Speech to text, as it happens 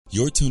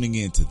You're tuning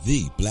in to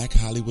the Black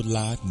Hollywood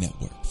Live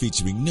Network,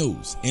 featuring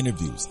news,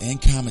 interviews, and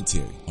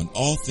commentary on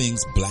all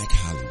things Black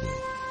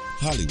Hollywood.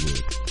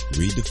 Hollywood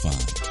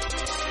redefined.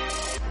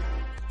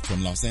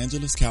 From Los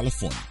Angeles,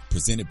 California,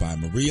 presented by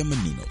Maria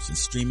Menounos and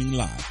streaming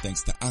live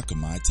thanks to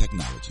Akamai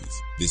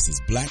Technologies. This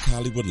is Black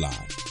Hollywood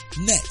Live.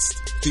 Next,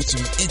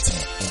 featuring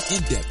intimate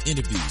and in-depth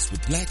interviews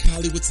with Black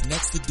Hollywood's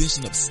next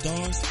edition of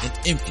stars and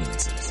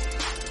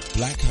influencers.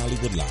 Black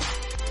Hollywood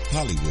Live.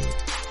 Hollywood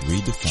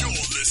redefined. You're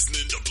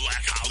listening to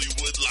Black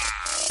Hollywood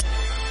Live.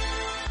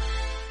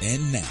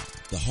 And now,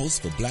 the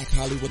host for Black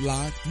Hollywood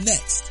Live,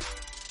 next.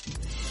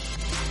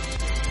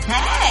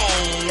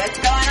 Hey, what's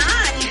going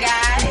on, you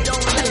guys?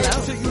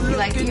 You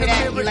like to hear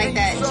that? You like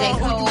that J.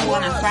 Cole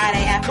on a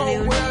Friday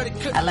afternoon?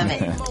 I love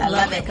it. I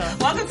love it.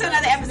 Welcome to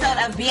another episode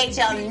of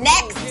BHL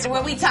Next,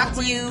 where we talk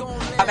to you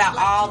about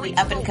all the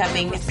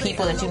up-and-coming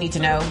people that you need to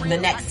know, the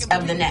next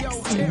of the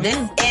next. This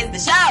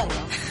is the show.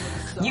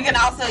 You can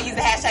also use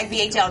the hashtag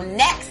BHL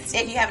Next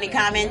if you have any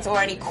comments or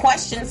any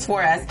questions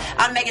for us.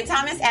 I'm Megan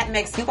Thomas at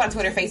Meg Scoop on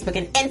Twitter, Facebook,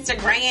 and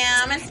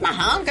Instagram. It's my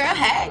homegirl.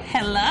 Hey.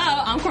 Hello,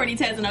 I'm Courtney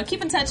Tesno.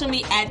 Keep in touch with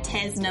me at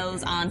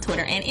Tesnos on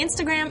Twitter and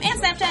Instagram and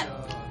Snapchat.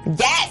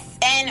 Yes,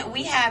 and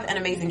we have an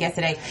amazing guest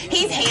today.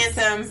 He's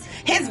handsome.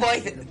 His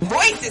voice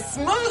is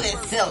smooth as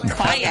silk.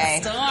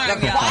 Quiet storm,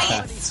 the y'all.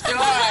 Quiet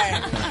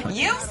Storm.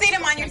 You've seen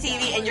him on your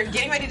TV, and you're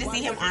getting ready to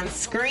see him on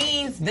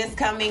screens this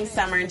coming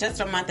summer, in just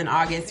a month in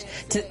August,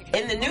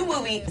 in the new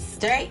movie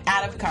Straight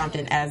Out of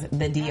Compton as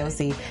the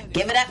DOC.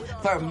 Give it up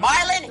for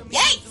Marlon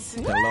Yates.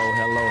 Hello.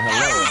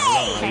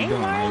 How you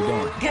doing? How you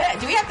doing? Good.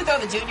 Do we have to throw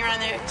the junior on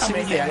there? Should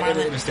we say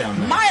Marlon? Nice.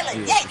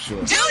 Marlon Yeah, Yates,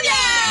 sure. Junior.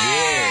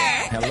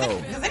 Yeah.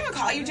 Hello. Does anyone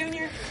call you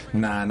Junior?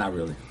 Nah, not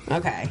really.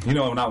 Okay. You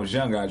know, when I was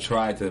younger, I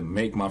tried to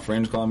make my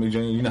friends call me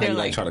Junior. You know how you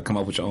like try to come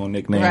up with your own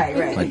nickname?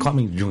 Right. Like, call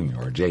me Junior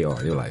or JR.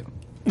 They're like,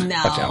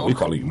 No. watch out. We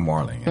call you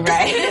Marlon.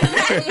 Right.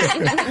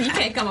 You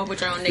can't come up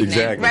with your own nickname.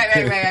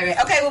 Exactly. Right.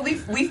 Okay, well,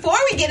 before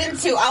we get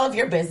into all of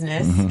your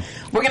business,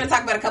 we're going to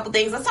talk about a couple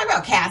things. Let's talk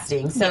about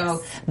casting.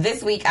 So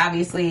this week,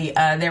 obviously,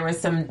 there was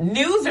some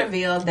news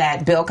revealed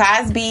that Bill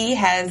Cosby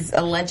has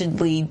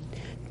allegedly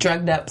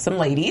drugged up some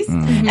ladies.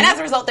 And as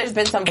a result, there's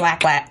been some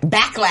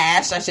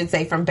backlash, I should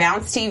say, from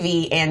Bounce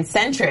TV and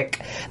Centric.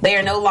 They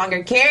are no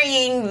longer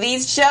carrying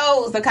these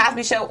shows, The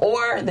Cosby Show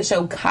or the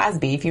show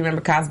Cosby. If you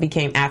remember, Cosby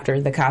came after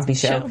The Cosby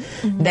Show.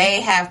 They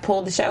have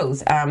pulled the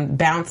shows.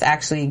 Bounce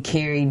actually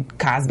carried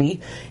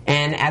Cosby,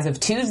 and as of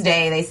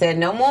Tuesday, they said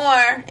no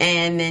more,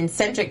 and then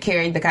Centric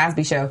carried The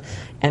Cosby Show,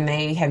 and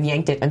they have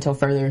yanked it until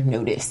further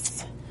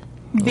notice.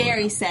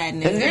 Very sad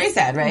news. It's very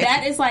sad, right?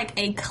 That is like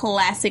a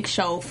classic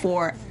show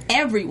for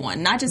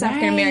everyone, not just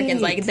African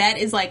Americans. Like, that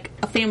is like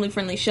a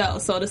family-friendly show.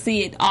 So to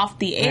see it off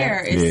the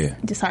air is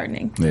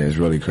disheartening. Yeah, it's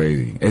really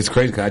crazy. It's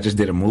crazy because I just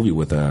did a movie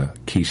with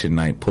Keisha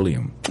Knight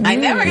Pulliam. I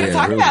know we're going to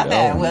talk really, about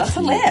that. Will to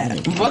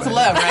live. Will to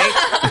love,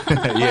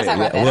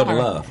 right? Will to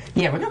love.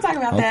 Yeah, we're going to talk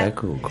about that. Okay,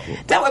 cool.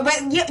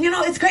 But, you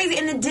know, it's crazy.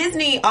 And then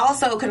Disney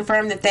also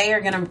confirmed that they are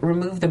going to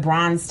remove the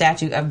bronze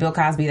statue of Bill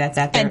Cosby that's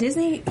at their... At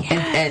Disney?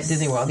 At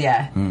Disney World,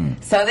 yeah.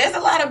 So there's a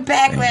lot of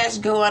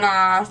backlash going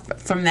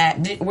off from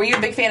that. Were you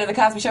a big fan of The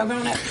Cosby Show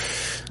growing up?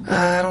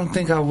 I don't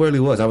think I really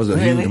was. I was a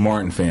huge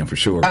Martin fan for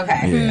sure.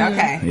 Okay. Yeah.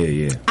 Okay.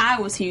 Yeah.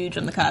 I was huge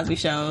on the Cosby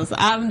Shows.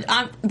 I'm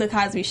the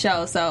Cosby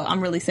Show, so I'm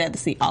really sad to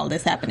see all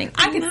this happening.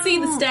 I can see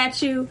the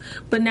statue,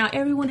 but now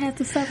everyone has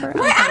to suffer.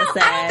 Well, I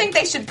don't think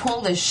they should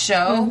pull the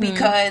show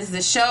because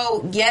the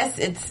show, yes,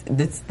 it's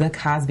the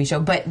Cosby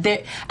Show, but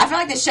I feel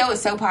like the show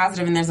is so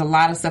positive and there's a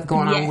lot of stuff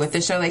going on with the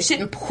show. They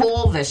shouldn't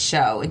pull the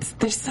show. It's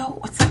so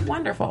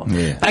wonderful.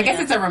 Yeah. But I guess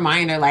it's a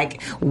reminder,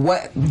 like,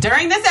 what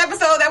during this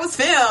episode that was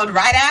filmed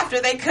right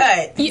after they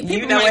cut.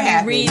 You know what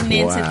happened. Reading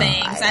into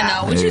things, I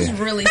know, which is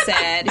really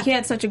sad. He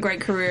had such a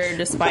great career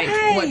despite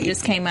what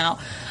just came out.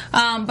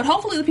 But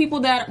hopefully the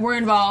people that were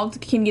involved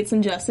can get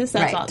some justice.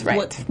 That's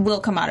what will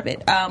come out of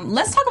it.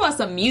 Let's talk about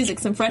some music,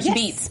 some fresh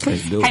beats.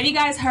 Have you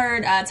guys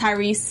heard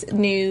Tyrese's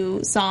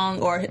new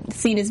song or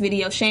seen his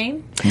video,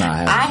 Shame? No,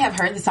 I have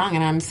heard the song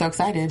and I'm so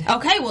excited.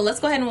 Okay, well, let's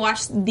go ahead and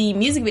watch the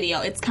music video.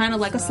 It's kind of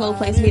like a slow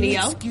place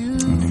video.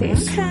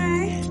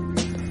 Okay.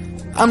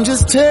 I'm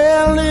just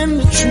telling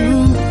the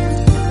truth.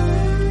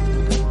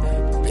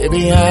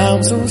 Baby,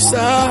 I'm so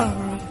sorry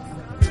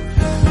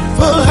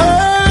for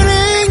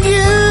hurting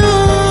you.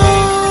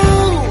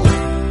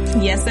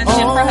 Yes, that's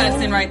Jennifer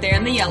Hudson right there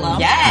in the yellow.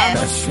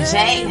 Yes,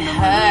 J.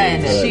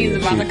 Hud. She's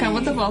about to come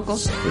with the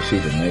vocals.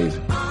 She's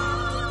amazing.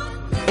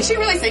 Is she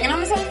really singing on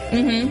the song?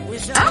 Okay.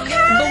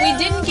 But we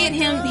didn't get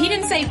him. He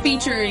didn't say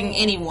featuring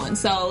anyone,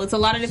 so it's a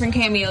lot of different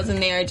cameos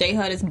in there. J.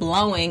 Hud is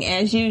blowing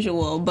as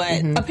usual, but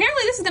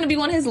apparently this is going to be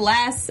one of his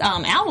last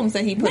albums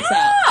that he puts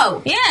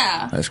out.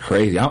 Yeah. That's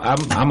crazy.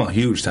 I'm a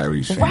huge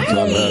Tyrese fan. Right. I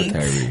love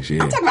Tyrese.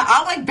 Yeah. I'm talking about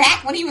all the way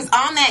back when he was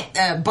on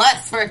that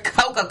bus for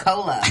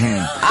Coca-Cola.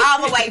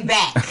 All the way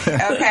back.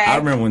 Okay. I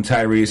remember when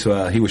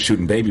Tyrese, he was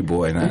shooting Baby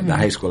Boy in the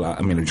high school,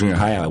 the junior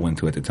high I went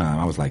to at the time.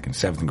 I was like in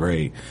 7th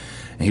grade.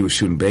 and he was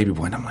shooting Baby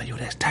Boy, and I'm like, yo,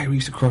 that's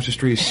Tyrese across the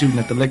street shooting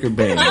at the liquor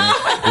ban.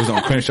 It was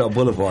on Crenshaw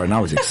Boulevard, and I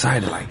was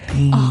excited, like,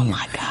 damn. Oh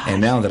my God. And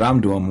now that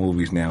I'm doing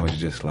movies now, it's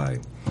just like,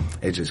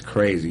 it's just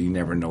crazy. You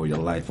never know your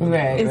life.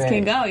 Right,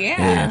 can go,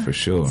 Yeah, for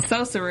sure.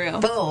 So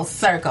surreal. Full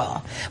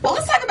circle. Well,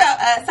 let's talk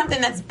about something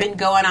that's been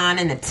going on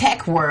in the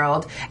tech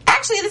world.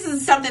 Actually, this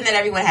is something that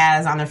everyone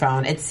has on their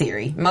phone. It's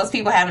Siri. Most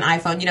people have an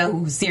iPhone. You know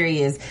who Siri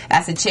is.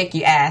 That's a chick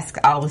you ask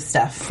all the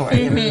stuff for.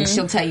 I mean,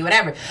 she'll tell you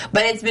whatever.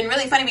 But it's been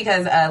really funny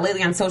because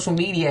lately on social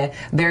media,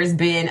 there's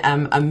been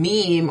a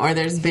meme or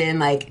there's been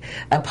like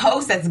a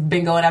post that's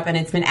been going up, and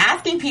it's been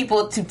asking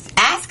people to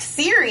ask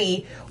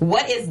Siri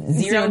what is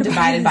 0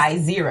 divided by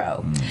 0.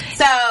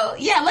 So,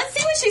 yeah, let's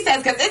see what she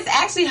says, because it's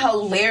actually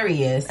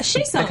hilarious.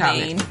 She's so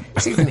mean.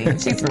 She's mean.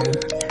 She's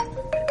rude.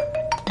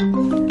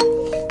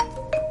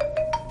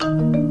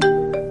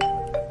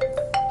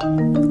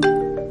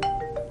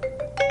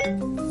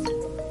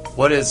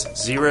 What is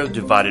 0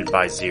 divided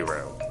by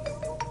 0?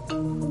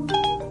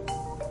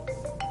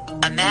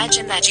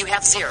 Imagine that you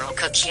have 0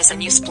 cookies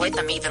and you split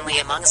them evenly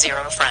among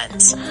 0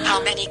 friends.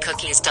 How many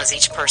cookies does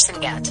each person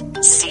get?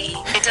 See,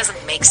 it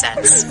doesn't make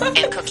sense.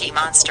 And Cookie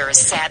Monster is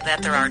sad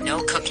that there are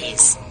no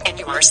cookies. And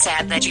you are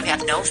sad that you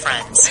have no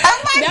friends.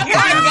 Oh my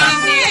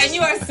God! And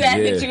you are sad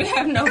that you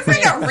have no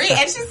friends. And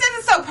she says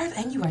it so perfect.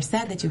 And you are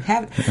sad that you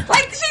have...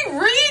 Like, she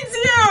reads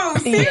you!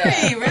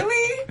 Siri,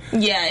 really?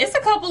 Yeah, it's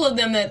a couple of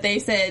them that they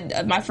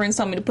said, my friends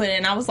told me to put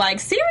in. I was like,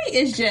 Siri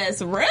is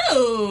just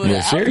rude.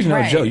 Yeah, Siri's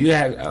no joke.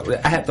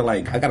 I have to,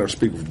 I gotta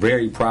speak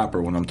very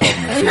proper when I'm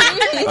talking to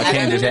Siri. I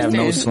can't just have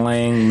no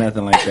slang,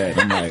 nothing like that.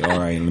 I'm like, all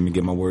right, let me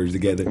get my words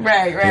together.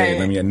 Right. Yeah,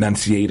 let me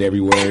enunciate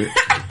every word.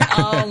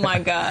 Oh my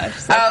gosh.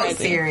 So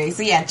crazy. Siri.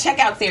 So yeah, check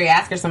out Siri.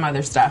 Ask her some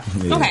other stuff.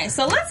 Yeah. Okay,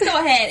 so let's go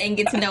ahead and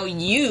get to know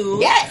you.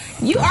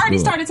 Yes. You already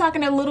started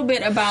talking a little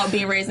bit about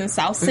being raised in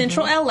South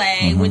Central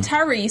LA with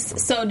Tyrese.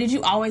 So did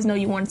you always know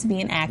you wanted to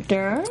be an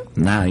actor?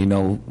 Nah,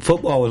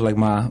 football was like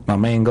my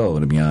main goal,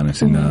 to be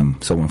honest.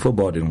 And so when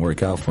football didn't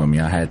work out for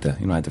me, I had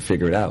to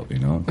figure it out,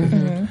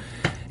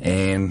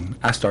 And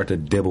I started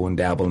to dibble and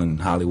dabble in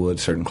Hollywood,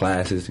 certain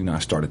classes. I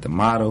started to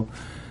model,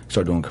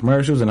 started doing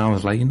commercials, and I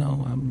was like,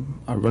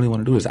 I really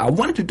want to do this. I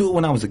wanted to do it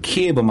when I was a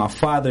kid, but my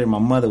father and my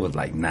mother was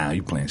like, nah,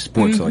 you playing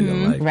sports all your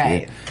life.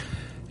 Right. Yeah?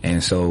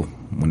 And so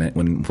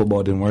when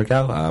football didn't work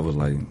out, I was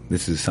like,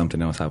 this is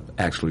something else I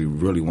actually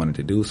really wanted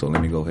to do, so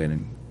let me go ahead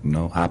and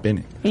hop in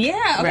it.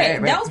 Yeah, okay.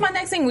 Right. That was my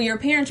next thing. Were your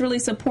parents really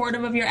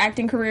supportive of your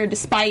acting career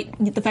despite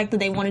the fact that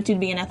they wanted you to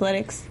be in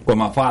athletics? Well,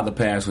 my father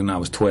passed when I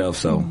was 12,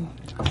 so,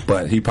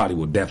 but he probably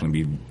will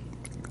definitely be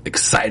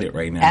excited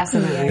right now.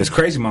 Absolutely. It's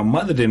crazy. My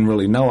mother didn't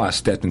really know I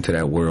stepped into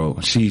that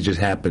world. She just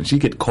happened. She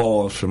get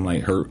calls from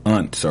her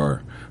aunts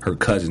or her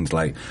cousins,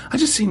 like, I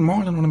just seen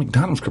Marlon on a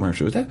McDonald's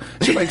commercial. Is that?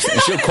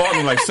 She'll call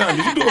me like, son,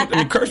 did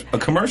you do a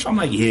commercial? I'm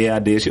like, yeah, I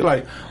did. She's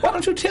like, why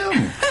don't you tell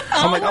me?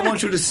 I'm like, I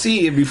want you to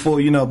see it before,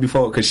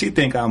 because she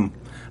think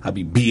I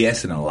be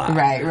BSing a lot.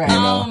 Right.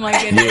 Oh my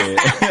goodness.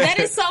 Yeah. That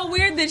is so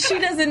weird that she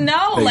doesn't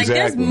know. Like,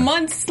 there's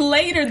months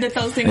later that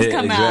those things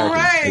come out.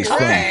 Right.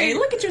 Okay,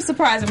 look at you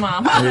surprising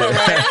mom.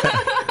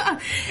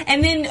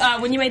 And then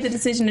when you made the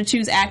decision to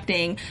choose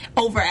acting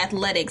over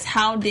athletics,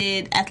 how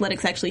did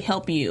athletics actually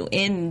help you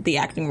in the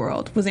acting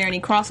world? Was there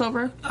any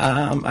crossover?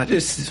 I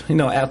just,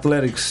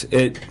 athletics,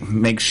 it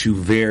makes you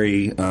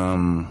very,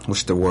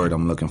 what's the word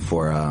I'm looking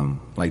for?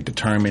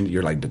 Determined.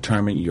 You're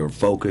determined. You're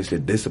focused.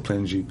 It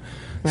disciplines you.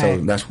 Right.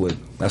 So that's what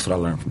I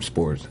learned from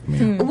sports.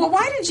 Well,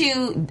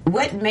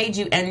 what made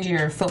you end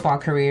your football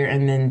career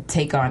and then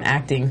take on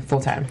acting full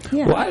time?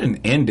 Yeah. Well, I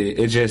didn't end it.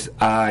 It's just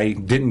I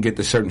didn't get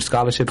the certain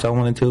scholarships I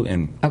wanted to,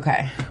 and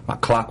my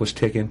clock was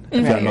ticking.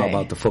 If y'all know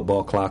about the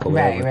football clock or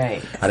whatever.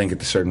 Right. I didn't get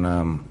the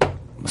certain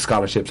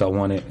scholarships I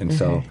wanted, and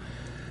so.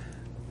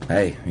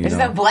 Hey, it's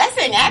a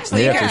blessing,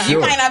 actually. Yeah, you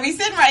might not be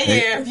sitting right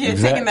here if you're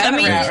taking that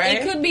route, right?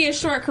 It could be a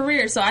short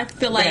career, so I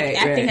feel like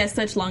acting has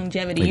such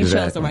longevity. You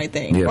chose the right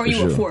thing. Yeah, or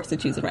you were forced to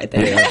choose the right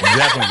thing.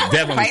 Yeah,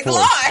 definitely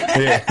forced.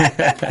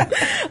 Yeah.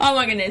 Oh,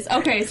 my goodness.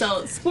 Okay,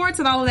 so sports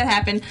and all of that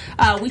happened.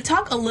 We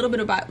talk a little bit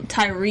about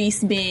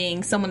Tyrese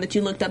being someone that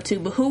you looked up to,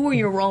 but who were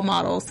your role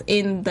models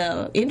in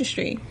the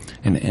industry?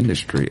 In the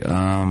industry?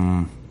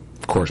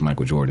 Of course,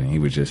 Michael Jordan. He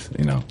was just,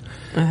 But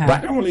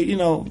I don't really,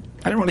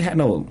 I didn't really have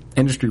no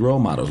industry role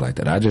models like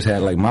that. I just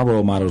had, my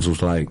role models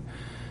was,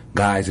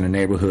 guys in the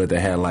neighborhood that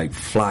had,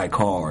 fly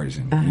cars.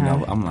 And,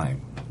 I'm like,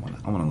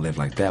 I want to live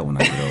like that when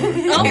I get older.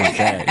 I want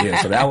that.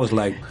 Yeah, so that was,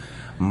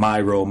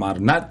 my role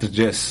model. Not to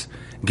just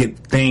get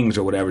things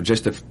or whatever,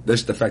 just the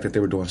fact that they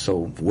were doing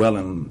so well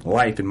in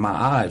life in my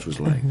eyes was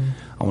I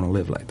want to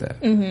live like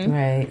that. Mm-hmm.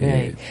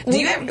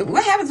 Right.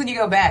 What happens when you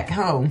go back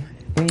home?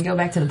 When you go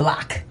back to the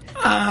block?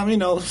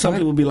 Some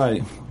people be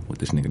like, what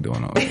this nigga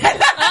doing over here?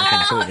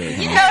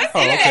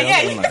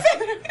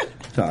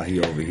 So he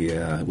over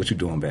here. What you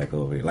doing back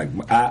over here?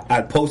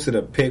 I posted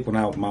a pic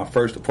my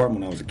first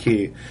apartment when I was a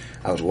kid.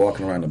 I was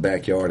walking around the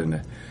backyard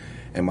and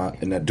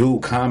the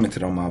dude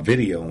commented on my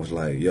video and was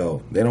like,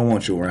 yo, they don't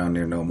want you around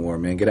there no more,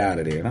 man. Get out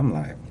of there. And I'm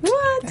like,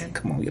 what? Man,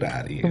 come on, get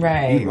out of here.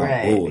 Right.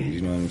 Boys,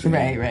 you know what I'm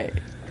saying? Right.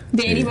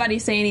 Did anybody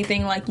say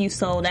anything like you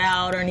sold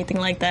out or anything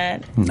like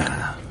that?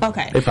 Nah.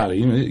 Okay. They probably,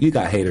 you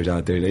got haters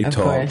out there. They Of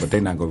talk, course. but they're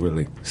not going to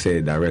really say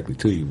it directly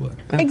to you.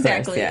 But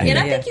Exactly. yeah. And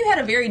I think you had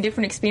a very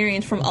different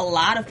experience from a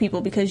lot of people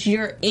because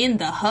you're in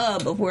the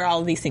hub of where all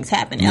of these things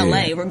happen,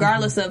 LA,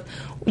 regardless of,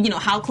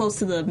 how close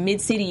to the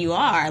mid-city you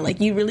are. Like,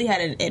 you really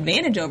had an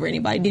advantage over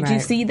anybody. Did you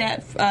see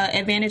that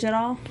advantage at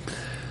all?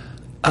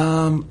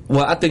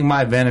 Well, I think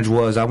my advantage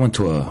was I went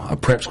to a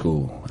prep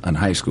school in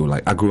high school.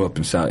 Like, I grew up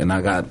in South, and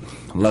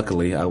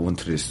luckily, I went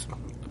to this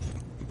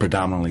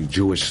predominantly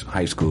Jewish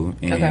high school,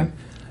 and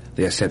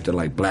they accepted,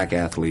 like, black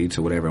athletes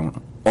or whatever.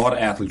 All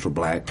the athletes were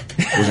black.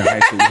 It was in high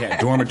school. We had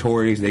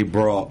dormitories. They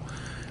brought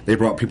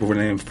people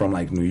from,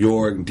 like, New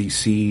York,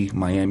 D.C.,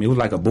 Miami. It was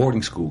like a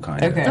boarding school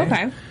kind of.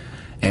 Okay.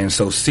 And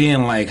so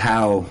seeing, like,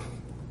 how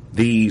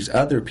these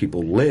other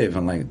people live,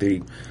 and, like,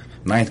 they...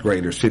 9th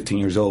graders, 15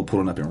 years old,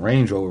 pulling up in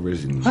Range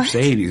Rovers and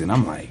Mercedes, and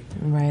I'm like,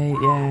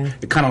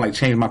 it kind of like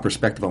changed my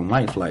perspective on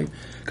life, like,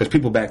 because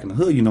people back in the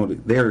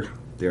hood,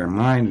 their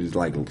mind is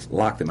like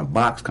locked in a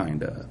box,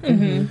 kind of,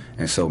 and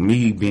so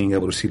me being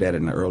able to see that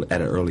at an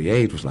early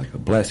age was like a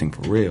blessing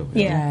for real.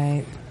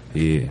 Right.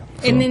 Yeah.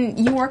 So. And then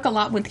you work a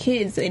lot with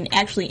kids and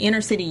actually inner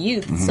city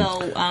youth.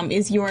 So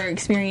is your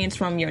experience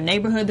from your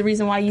neighborhood the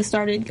reason why you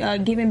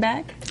started giving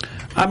back?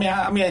 I'm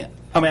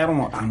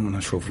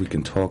not sure if we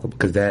can talk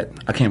because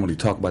I can't really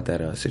talk about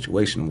that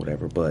situation or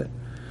whatever. But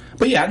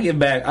yeah, I give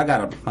back. I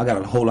got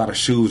a whole lot of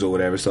shoes or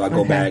whatever, so I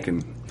go back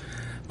and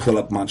pull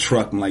up my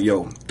truck. I'm like,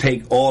 yo,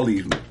 take all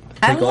these.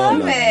 I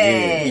love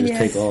it. Just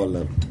take all of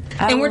them.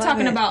 And we're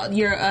talking about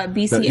your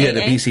BCAA?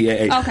 The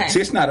BCAA. Okay.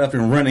 See, it's not up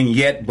and running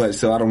yet, but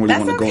so I don't really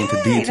want to go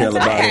into detail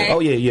about it. Oh,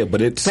 yeah,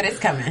 but it's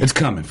coming. It's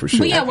coming for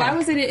sure. But yeah, why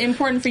was it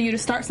important for you to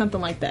start something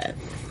like that?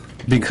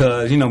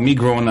 Because, me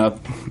growing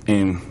up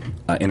in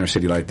inner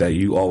city like that,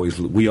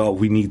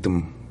 we need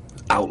them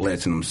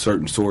outlets and them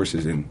certain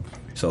sources. And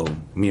so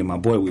me and my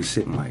boy, we were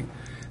sitting like,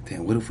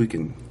 damn, what if we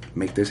can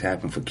make this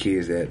happen for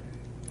kids that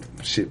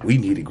shit we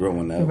needed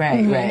growing up?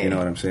 Right. You know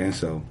what I'm saying?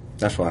 So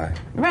that's why.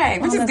 Right,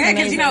 which is good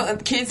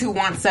because kids who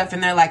want stuff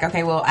and they're like,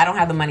 okay, well, I don't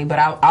have the money, but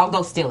I'll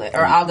go steal it,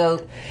 or I'll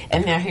go,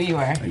 and now here you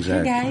are.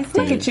 Exactly. Hey guys,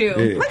 look at you.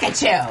 Yeah. Look at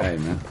you. Hey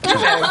man, Do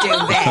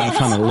that. I'm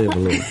trying to live a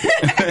little.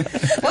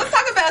 Let's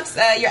talk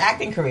about your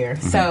acting career.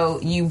 So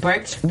you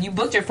booked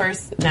your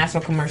first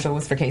national commercial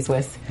was for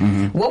K-Swiss.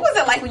 What was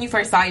it like when you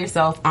first saw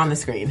yourself on the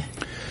screen?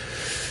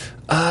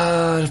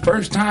 The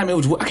first time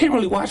I can't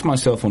really watch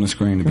myself on the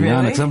screen, to be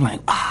honest. I'm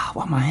like,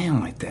 why my hand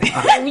like that? You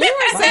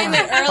were saying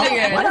that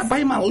earlier. Why did I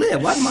bite my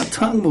lip? Why is my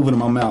tongue moving in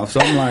my mouth?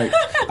 So I'm like,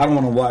 I don't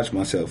want to watch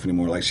myself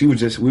anymore. Like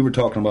we were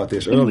talking about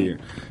this earlier.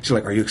 She's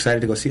like, are you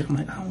excited to go see it? I'm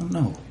like, I don't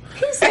know.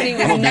 He said he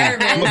was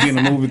nervous. I'm going to be in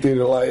the movie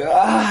theater like,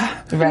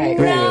 Right.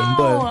 Yeah,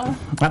 but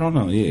I don't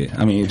know, yeah.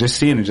 I mean, just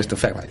seeing it, just the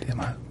fact like, damn,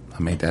 I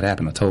made that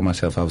happen. I told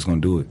myself I was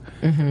going to do it,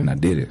 and I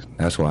did it.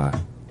 That's why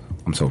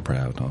I'm so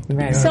proud, though.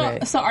 Right.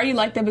 So are you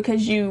like that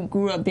because you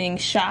grew up being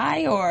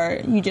shy, or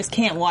you just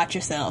can't watch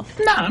yourself?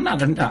 I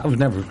was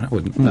never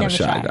a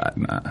shy guy.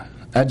 Nah,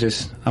 I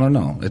don't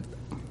know.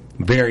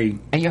 Very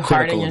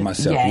critical of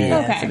myself.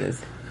 Yeah. Okay. It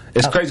is.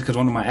 It's crazy because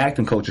one of my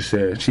acting coaches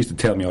said, she used to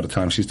tell me all the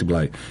time, she used to be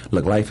like,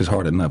 look, life is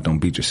hard enough, don't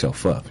beat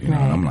yourself up. You know,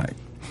 and I'm like,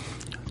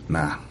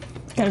 nah.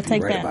 Gotta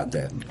take right that. about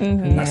that.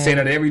 And I say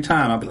that every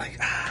time. I'll be like,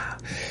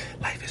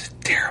 life is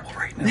terrible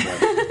right now.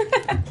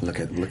 look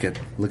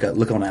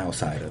on the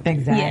outside of it.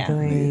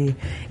 Exactly.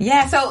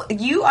 Yeah, so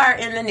you are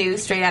in the new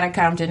Straight Outta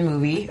Compton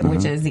movie,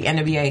 which is the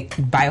NWA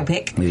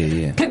biopic.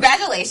 Yeah.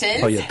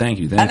 Congratulations. Oh, yeah, thank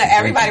you. I know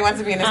everybody wants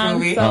to be in this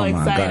movie. So Oh, my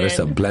excited. God, it's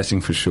a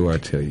blessing for sure, I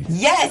tell you.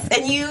 Yes,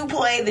 and you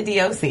play the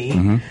DOC.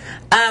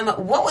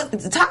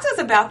 Talk to us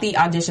about the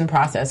audition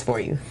process for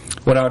you.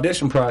 Well, the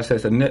audition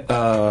process,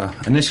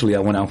 initially I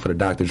went out for the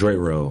Dr. Dre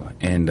role,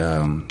 and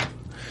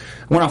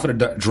went out for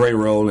the Dre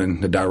role,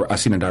 and I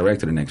seen the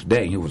director the next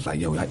day. He was like,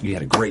 yo, you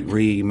had a great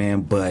read,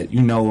 man, but,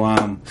 you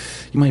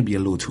might be a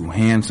little too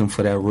handsome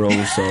for that role,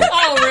 so...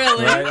 Oh,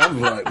 really? Right? I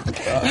was like...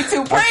 You're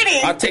too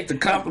pretty. I'll take the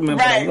compliment,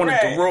 but I wanted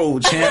the role,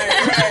 champ.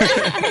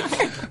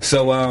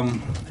 So,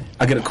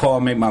 I get a call,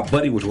 my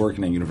buddy was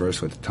working at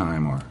Universal at the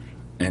time,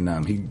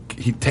 and he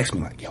texted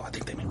me like, yo, I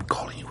think they may be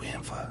calling you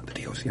in for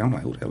the DOC. I'm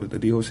like, who the hell is the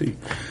DOC?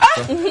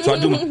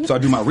 So I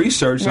do my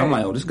research, and I'm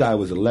like, oh, this guy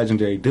was a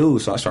legendary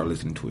dude. So I start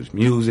listening to his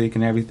music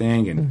and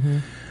everything,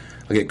 and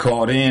I get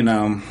called in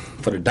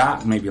for the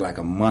doc maybe like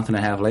a month and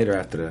a half later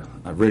after the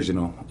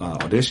original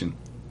audition.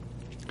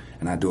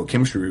 And I do a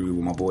chemistry review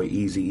with my boy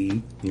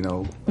Eazy-E,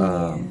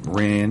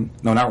 Ren.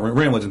 No, not Ren.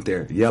 Ren wasn't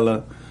there.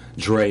 Yella,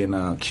 Dre,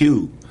 and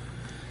Cube.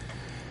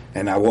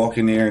 And I walk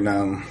in there, and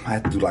I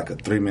had to do like a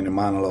 3-minute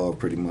monologue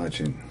pretty much.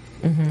 And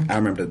I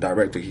remember the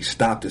director, he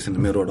stopped us in the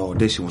middle of the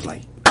audition, was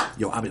like,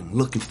 yo, I've been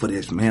looking for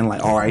this, man.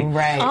 Like, all right.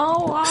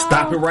 Oh, wow.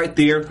 Stop it right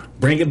there.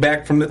 Bring it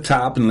back from the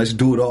top, and let's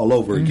do it all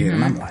over again.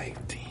 And I'm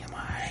like, damn, all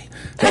right.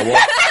 So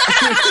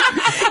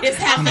It's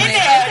happening.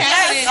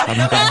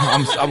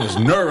 I was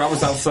nervous. I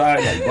was outside.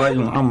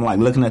 I'm like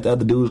looking at the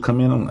other dudes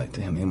come in. I'm like,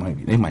 damn,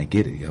 they might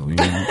get it, yo. You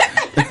know?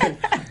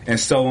 And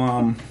so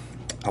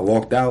I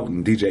walked out,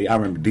 and I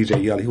remember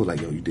DJ Yelly, he was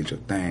like, yo, you did your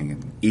thing.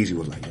 And Easy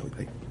was like, yo,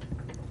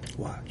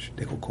 watch,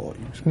 they gonna call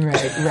you.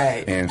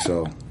 Right. And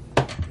so,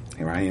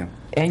 here I am.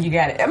 And you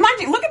got it. And mind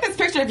you, look at this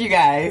picture of you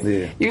guys.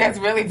 Yeah. You guys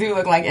really do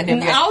look like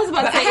NWA. I was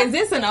about to say, is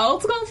this an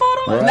old school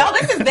photo? Right. No,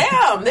 this is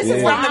them. This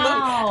is from the movie.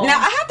 Wow. Now,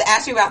 I have to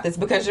ask you about this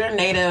because you're a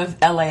native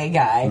LA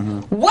guy.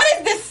 What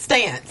is this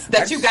stance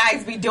that you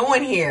guys be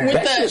doing here?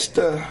 That's just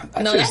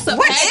No, that's a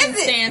What pageant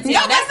is it? stance. No,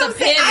 Yeah, that's what a I'm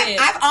saying.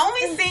 pivot. I've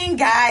only seen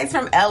guys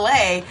from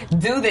LA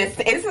do this.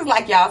 This is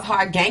like y'all's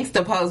hard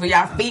gangster pose where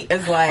y'all feet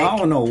is like. I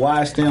don't know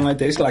why I stand like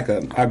that. It's like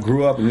I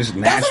grew up and it's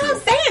natural. That's what I'm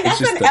saying. It's That's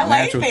just an a LA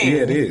natural thing.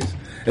 Yeah, it is.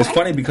 It's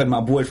funny because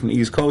my boys from the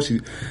East Coast,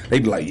 they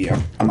be like,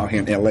 yeah, I'm out here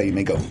in L.A. and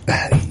they go,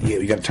 yeah,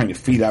 you got to turn your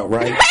feet out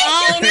right.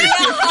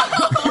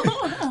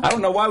 I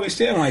don't know why we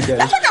stand like that.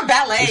 That's like a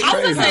ballet. It's I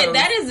was crazy. gonna say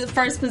that is the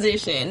first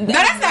position. No,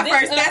 that's not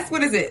first. That's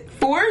what is it?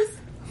 Fourth?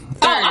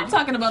 Oh, I'm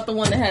talking about the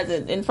one that has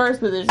it in first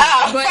position.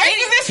 Oh, But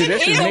first See,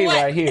 this is either me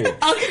way- right here.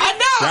 I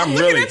know. I'm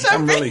Looking really, at your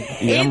I'm really,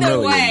 face. yeah, I'm Either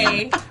really.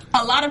 way,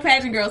 a lot of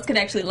pageant girls could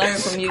actually learn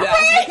from you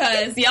guys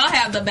because y'all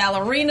have the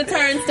ballerina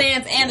turn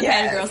stance and the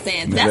pageant girl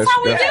stance. That's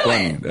how we do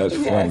funny. it. That's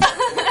funny.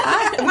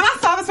 When I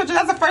saw this picture,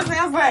 that's the first thing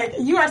I was like,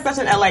 you are such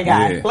an LA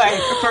guy. Yeah.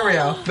 Like, for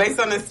real. Based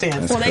on this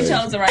stance. Well, they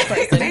chose the right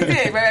person. They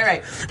did.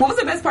 Right. What was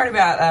the best part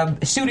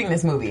about shooting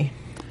this movie?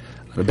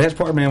 The best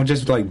part, man, was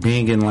just like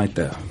being in like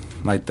the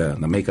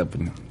makeup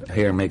and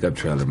hair and makeup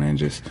trailer, man.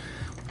 Just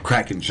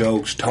cracking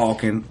jokes,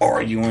 talking,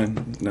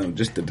 arguing,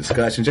 just the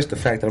discussion, just the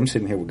fact that I'm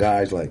sitting here with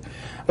guys like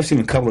I've seen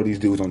a couple of these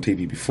dudes on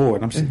TV before,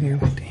 and I'm sitting here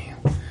like, damn,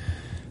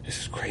 this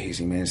is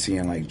crazy, man.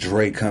 Seeing like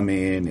Dre come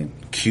in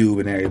and Cube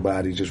and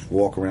everybody just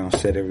walk around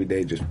set every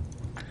day,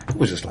 it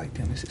was just like,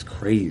 damn, this is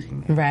crazy,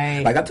 man.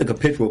 Right. Like I took a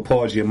picture with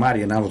Paul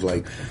Giamatti, and I was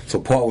like, so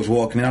Paul was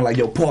walking in, I'm like,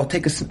 yo, Paul,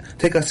 take a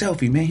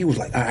selfie, man. He was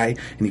like, all right,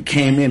 and he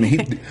came in,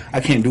 and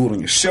I can't do it on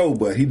your show,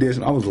 but he did.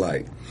 And I was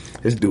like,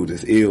 this dude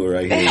is ill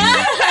right here.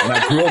 Man. And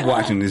I grew up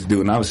watching this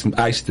dude, and I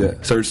used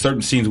to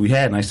certain scenes we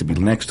had, and I used to be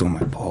next to him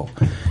like, Paul,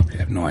 you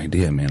have no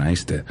idea, man. I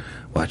used to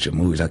watch your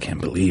movies. I can't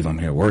believe I'm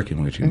here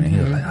working with you, man. He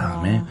was like,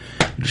 oh, man,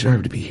 you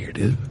deserve to be here,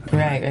 dude.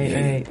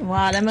 Right.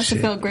 Wow, that must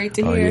have felt great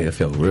to Oh, hear. yeah, it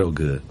felt real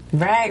good.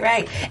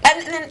 Right.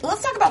 And then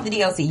let's talk about the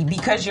DLC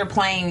because you're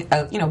playing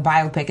a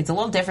biopic. It's a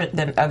little different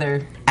than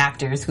other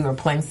actors who are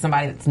playing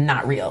somebody that's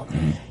not real.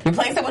 You're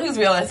playing someone who's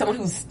real and someone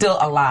who's still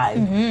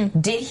alive.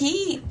 Did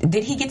he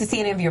get to see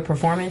any of your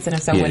performance? And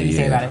if so, what did he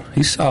say about it?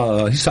 He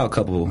saw a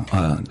couple.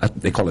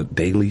 They call it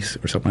dailies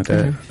or something like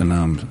that.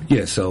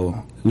 And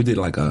so we did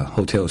like a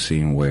hotel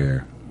scene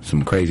where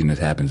some craziness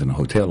happens in a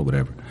hotel or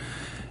whatever.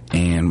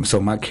 And so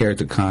my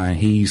character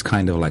he's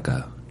kind of like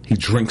he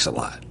drinks a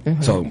lot.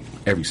 So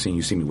every scene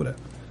you see me with a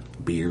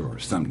beer or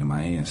something in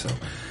my hand. So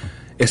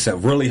it's a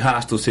really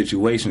hostile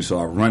situation. So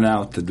I run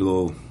out the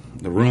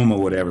room or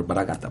whatever, but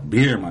I got the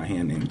beer in my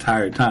hand the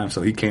entire time.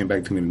 So he came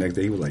back to me the next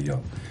day. He was like,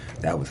 yo,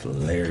 that was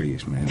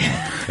hilarious, man.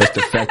 That's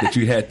the fact that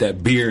you had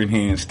that beer in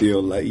hand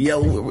still, like,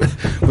 yo,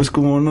 what's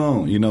going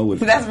on?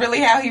 So that's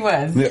really how he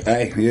was.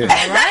 Yeah.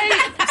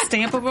 Right?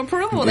 Stamp of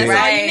approval. That's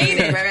all you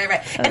needed.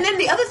 Right. And then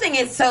the other thing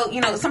is,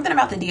 something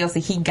about the DLC,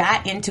 he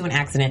got into an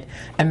accident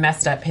and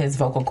messed up his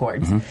vocal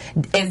cords.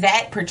 Is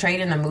that portrayed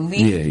in the movie?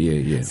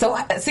 Yeah. So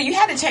you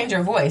had to change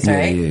your voice,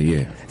 right?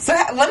 Yeah. So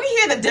let me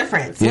hear the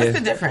difference. What's the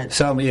difference?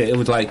 So, it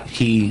was like how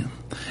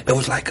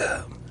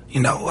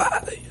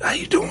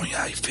you doing?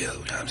 How you feel? You know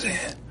what I'm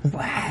saying?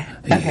 Wow.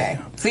 Yeah. Okay.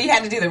 So you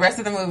had to do the rest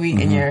of the movie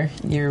in your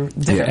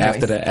different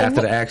after voice.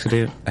 after the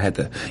accident, I had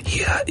to,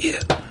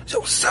 so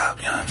what's up?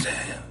 You know what I'm saying?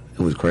 It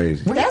was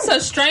crazy. That's a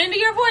strain to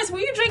your voice. Were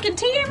you drinking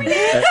tea every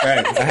day?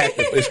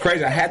 It's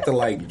crazy. I had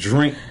to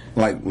drink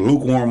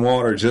lukewarm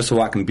water just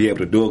so I can be able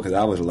to do it because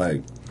I was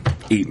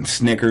eating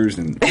Snickers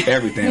and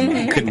everything.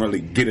 I couldn't really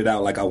get it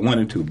out like I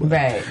wanted to. But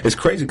it's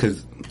crazy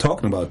because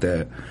talking about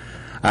that,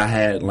 I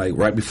had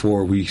right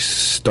before we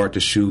start to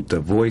shoot the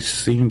voice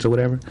scenes or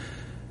whatever,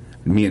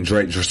 me and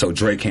Dre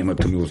came up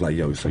to me and was like,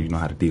 yo, so you know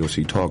how the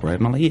DOC talk, right?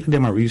 And I'm like, yeah, I did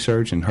my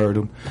research and heard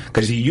him.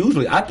 Because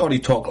I thought he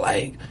talked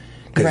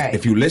because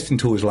if you listen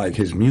to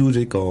his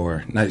music or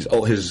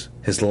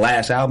his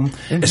last album,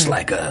 it's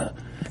like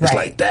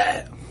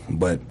that.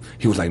 But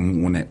he was like,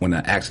 when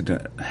the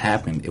accident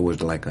happened, it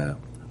was like a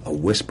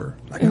whisper,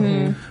 like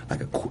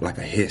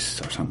a hiss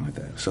or something like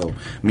that. So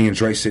me and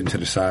Dre sitting to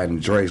the side,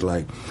 and Dre's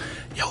like,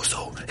 yo,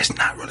 so it's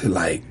not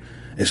really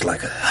it's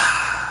like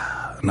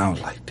a, and I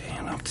was like,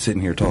 damn, I'm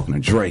sitting here talking to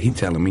Dre. He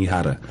telling me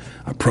how to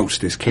approach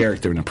this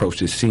character and approach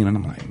this scene, and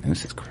I'm like, man,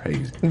 this is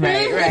crazy.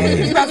 Right.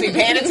 You're supposed to be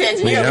paying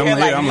attention.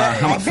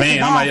 I'm a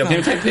fan. I'm like, yo, can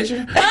you take a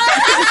picture?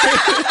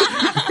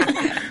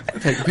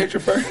 Take a picture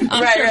first.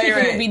 I'm sure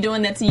people will be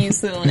doing that to you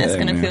soon. That's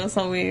going to feel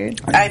so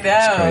weird. I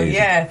know,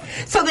 yeah.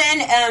 So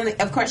then,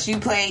 of course, you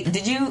played.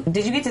 Did you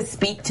get to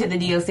speak to the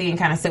DOC and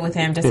kind of sit with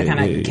him just to kind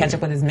of catch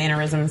up with his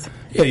mannerisms?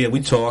 Yeah, we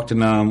talked,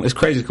 and it's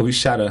crazy because we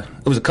shot it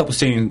was a couple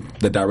scenes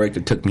the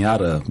director took me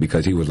out of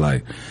because he was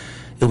like,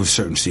 it was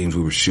certain scenes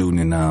we were shooting,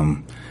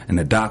 and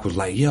the doc was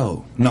like,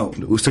 "Yo, no."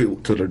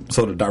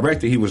 So the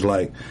director, he was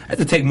like, "I had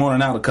to take more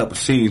than out a couple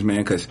scenes, man,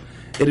 because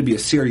it'd be a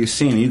serious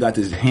scene, and you got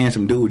this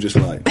handsome dude just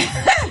like."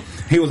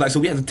 He was like, "So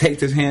we have to take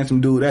this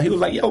handsome dude out." He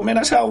was like, "Yo, man,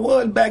 that's how it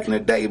was back in the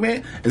day,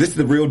 man." And this is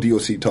the real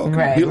DOC talking.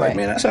 Right, he was like,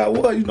 "Man, that's how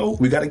it was. You know,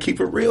 we got to keep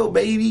it real,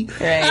 baby."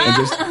 Right.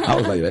 And I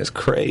was like, "That's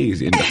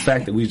crazy." And the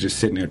fact that we was just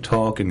sitting there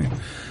talking, and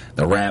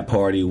the rap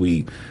party,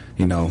 we,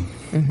 you know,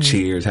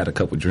 cheers, had a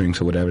couple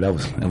drinks or whatever. That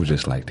was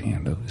just like,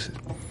 damn, though,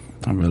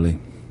 I'm really.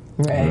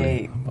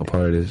 Right. A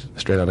part of this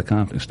straight out of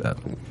Compton stuff.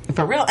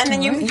 For real. And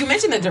then you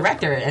mentioned the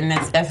director, and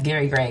that's F.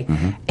 Gary Gray.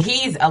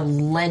 He's a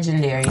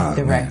legendary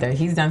director. Man.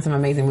 He's done some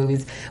amazing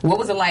movies. What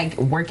was it like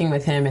working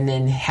with him and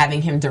then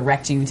having him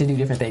direct you to do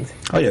different things?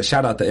 Oh, yeah.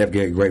 Shout out to F.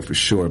 Gary Gray for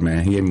sure,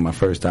 man. He gave me my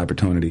first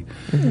opportunity.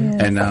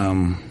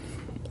 And,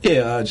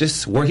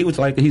 just where he was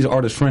like, he's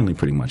artist friendly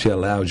pretty much. He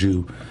allowed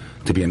you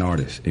to be an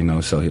artist, you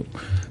know. So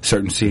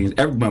certain scenes,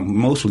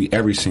 mostly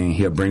every scene,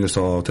 he'll bring us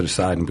all to the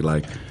side and be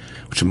like,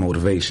 what's your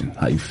motivation?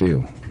 How you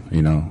feel?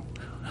 You know?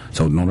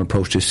 So don't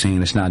approach this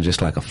scene. It's not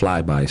just like a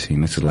flyby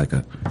scene. This is like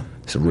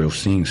it's a real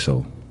scene.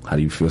 So how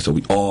do you feel? So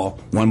we all,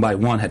 one by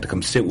one, had to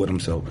come sit with him.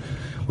 So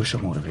what's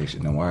your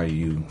motivation? And why are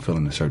you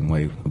feeling a certain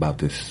way about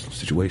this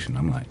situation?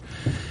 I'm like,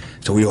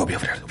 so we all be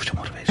over there. What's your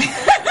motivation?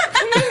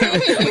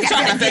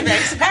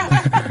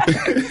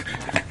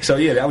 So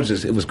yeah,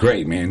 it was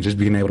great, man. Just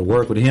being able to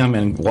work with him.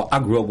 And I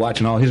grew up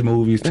watching all his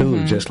movies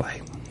too. Just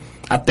like,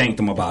 I thanked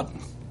him about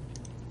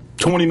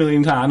 20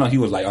 million times. I know he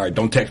was like, all right,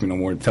 don't text me no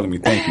more telling me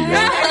thank you,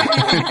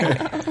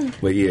 man.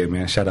 But yeah,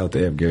 man, shout out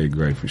to F. Gary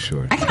Gray for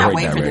sure. I cannot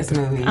wait for this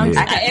movie.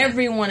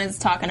 Everyone is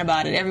talking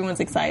about it. Everyone's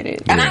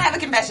excited. And I have a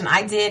confession.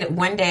 I did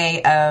one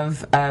day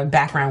of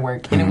background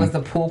work, and it was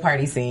the pool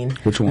party scene.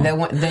 Which one?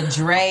 The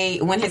Dre,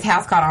 when his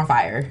house caught on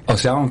fire. Oh,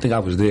 see, I don't think I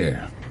was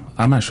there.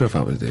 I'm not sure if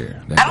I was there.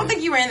 I don't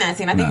think you were in that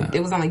scene. I think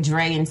it was only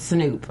Dre and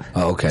Snoop.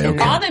 Oh, okay.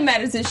 All that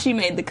matters is she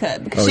made the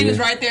cut because she was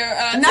right there.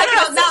 No.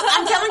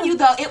 I'm telling you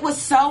though, it was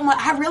so much.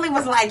 I really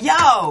was like,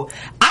 yo,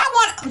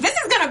 this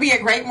is gonna be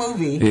a great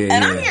movie,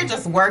 and I'm here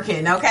just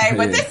working, okay?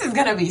 But this is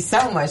gonna be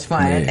so much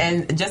fun,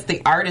 and just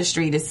the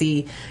artistry to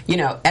see, you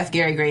know, F.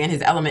 Gary Gray and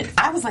his element.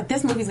 I was like,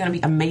 this movie's gonna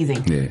be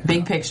amazing. Yeah.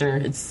 Big picture.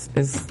 It's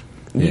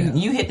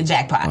You hit the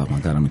jackpot. Oh my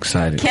God, I'm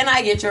excited. Can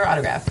I get your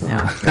autograph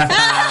now?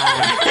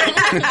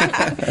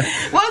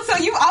 Well,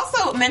 so you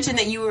also mentioned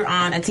that you were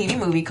on a TV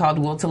movie called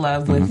Will to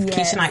Love with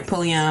Keisha Knight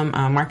Pulliam,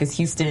 Marcus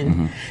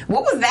Houston.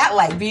 What was that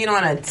like, being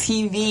on a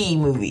TV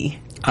movie?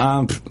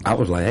 I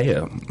was like, hey,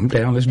 I'm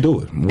down, let's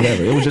do it.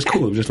 Whatever. It was just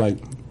cool. It was just like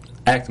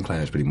acting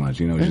class pretty much,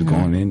 you know, just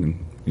going in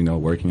and, you know,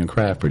 working your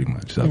craft pretty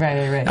much. So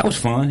right. That was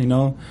fun, you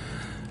know.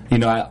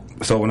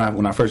 So when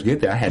I first get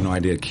there, I had no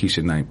idea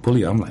Keisha Knight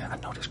Pulliam. I'm like, I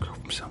know this girl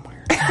from somewhere.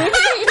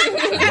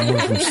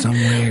 From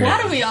somewhere.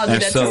 Why do we all do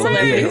that to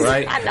celebrities? Yeah,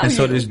 right? And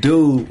so this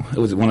dude, it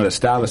was one of the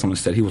stylists on the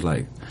set, he was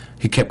like,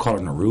 he kept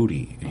calling her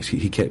Rudy. And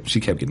she kept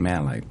getting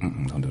mad, like,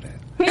 don't do that.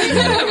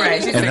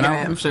 Right, she's thinking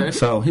that, I'm sure.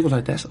 So he was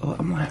like,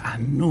 I'm like, I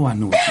knew it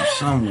from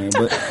somewhere.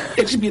 But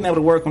just being able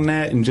to work on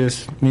that and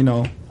just, you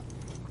know,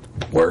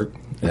 work.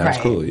 Yeah, that's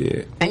cool,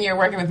 yeah. And you're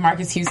working with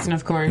Marcus Houston,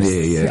 of course.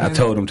 Yeah. I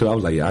told him, too. I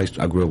was like,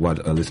 I grew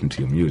up listening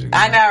to your music.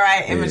 I know,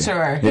 right?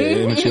 Immature. Yeah,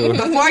 immature.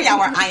 Before y'all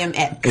were I Am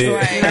X. Yeah.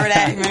 Right. Remember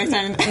that?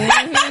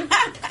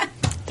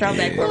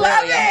 Throwback.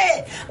 Love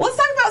it. Let's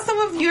talk about some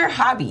of your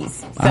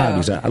hobbies.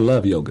 I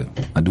love yoga.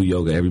 I do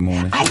yoga every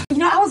morning.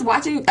 I was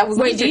watching.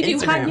 Wait, do you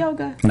do hot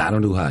yoga? No, I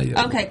don't do hot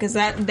yoga. Okay, because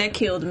that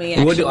killed me.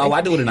 Actually.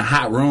 I do it in a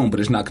hot room, but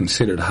it's not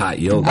considered hot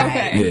yoga.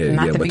 Okay,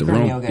 yeah, but the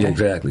room, yoga. Yeah,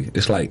 exactly.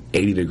 It's like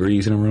 80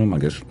 degrees in the room. I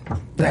guess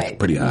that's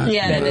pretty hot.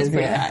 Yeah, that is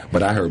pretty hot.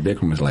 But I heard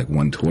Bikram is like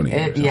 120.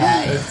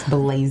 It's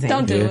blazing.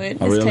 Don't do it.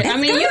 Oh, really? I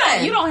mean,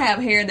 you don't have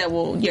hair that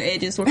your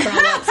edges will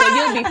curl up, so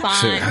you'll be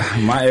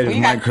fine. My edges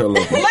might curl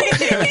up. Look at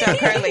you with your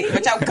curly,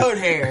 with your good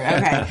hair.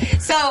 Okay,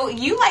 so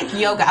you like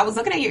yoga. I was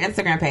looking at your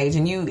Instagram page,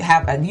 and you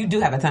do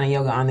have a ton of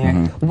yoga on there.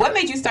 What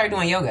made you start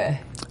doing yoga?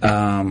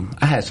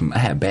 I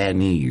had bad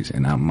knees,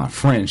 and my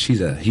friend,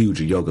 she's a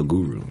huge yoga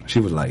guru. She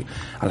was like,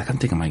 I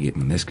think I might get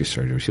meniscus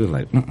surgery. She was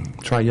like,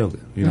 try yoga.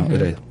 You know,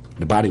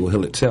 the body will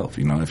heal itself,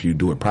 you know, if you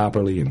do it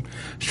properly and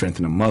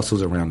strengthen the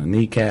muscles around the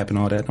kneecap and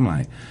all that. I'm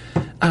like,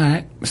 all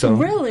right. So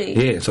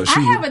really? Yeah. So I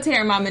have a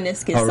tear in my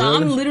meniscus, so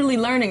I'm literally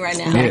learning right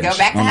now. Yeah, go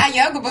back to hot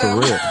yoga, boo. For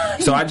real.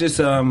 So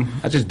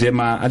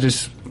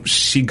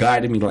she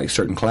guided me to like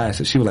certain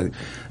classes. She was like,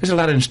 there's a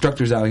lot of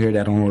instructors out here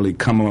that don't really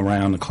come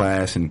around the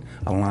class and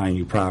align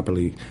you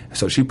properly.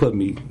 So she put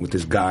me with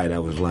this guy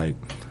that was like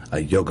a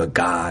yoga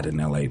god in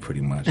LA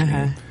pretty much.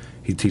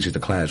 He teaches the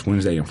class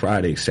Wednesday and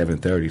Friday,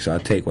 7:30. So I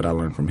take what I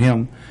learned from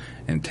him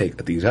and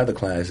take these other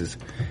classes.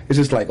 It's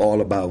just like all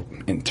about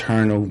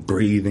internal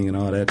breathing and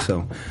all that.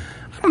 So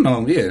I don't know,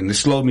 and it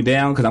slowed me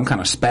down because I'm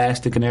kind of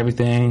spastic and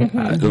everything.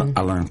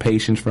 I learned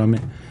patience from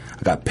it.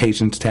 I got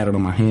patience tatted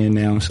on my hand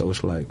now, so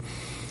it's like,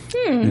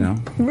 you know,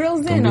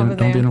 real zen over there.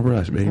 Don't be in a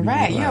rush, baby.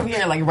 Right, you over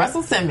here like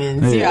Russell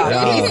Simmons. Yeah.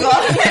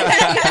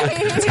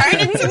 Turn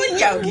into a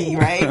yogi,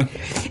 right?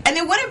 And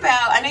then what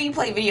about, I know you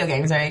play video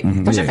games, right?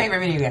 What's your favorite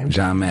video game?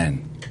 John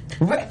Madden.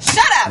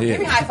 Shut up!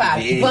 Give me a high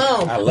five. Yeah.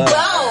 Boom. I love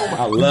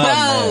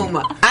Boom.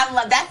 I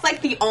love. That's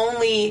like the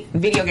only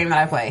video game that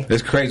I play.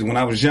 It's crazy. When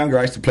I was younger,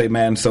 I used to play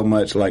Madden so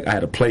much. Like I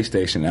had a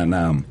PlayStation, and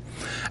I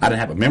didn't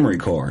have a memory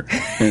card,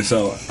 and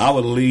so I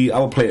would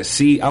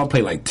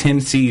play like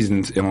 10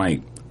 seasons in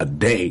like a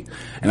day,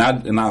 and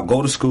I'll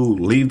go to school,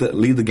 leave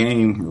the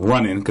game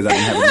running because I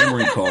didn't have a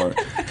memory card.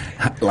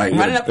 Like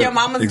running up your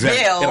mama's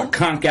bill. It'll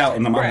conk out,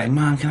 and I'm like,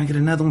 Mom, can I get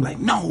another one? I'm like,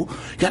 no,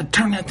 you gotta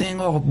turn that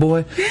thing off,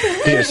 boy.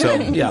 Yeah, so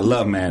I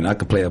love Madden. I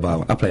play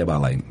about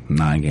like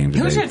 9 games a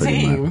day. Who's your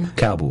team?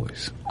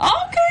 Cowboys.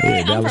 Okay,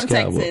 Yeah, I'm from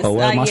Texas. Oh,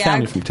 well, my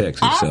family's from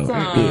Texas. Awesome. So,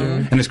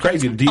 yeah. And it's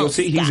crazy. The DOC,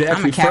 he's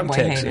actually from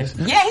Texas.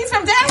 Hater. Yeah, he's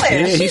from Dallas.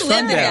 Yeah, She he's lived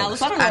from in Dallas.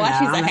 Dallas. I don't know why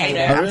she's a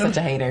hater. I'm such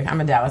a hater.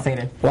 I'm a Dallas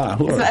hater. Wow.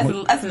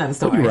 That's another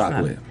story. Who you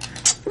rock with?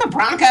 The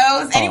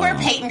Broncos. Anywhere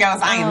Peyton goes,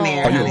 I am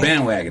there. Oh, you're a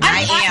bandwagon.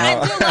 I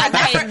am. I do like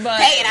Peyton, but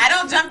Peyton.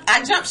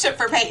 I jump ship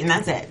for Peyton.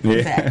 That's it.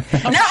 Yeah.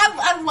 No,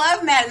 I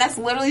love Madden. That's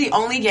literally the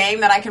only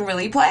game that I can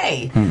really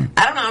play.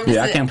 I don't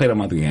know. I can't play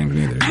them other games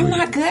either. I'm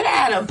not good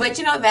at them, but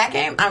that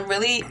game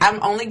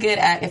I'm only good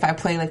at if I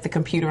play like the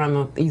computer on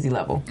the easy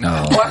level, or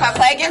if I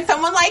play against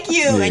someone like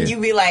you and you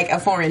be like a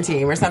foreign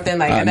team or something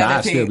like another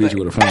I team. still beat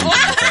you with a foreign team.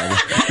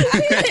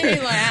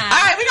 All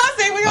right, we gonna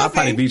see. I'll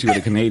probably beat you with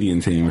a Canadian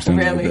team or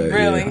something like that.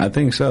 Really? Yeah, I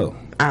think so.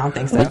 I don't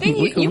think so. I think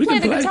you play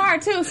the guitar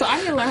too, so I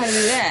can learn how to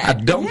do that. I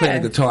don't play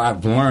the guitar.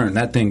 I've learned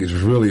that thing is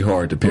really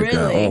hard to pick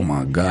up. Oh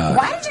my god!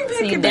 Why did you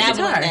pick up the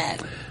guitar?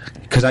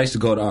 Because I used to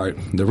go to art.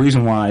 The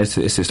reason why it's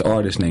this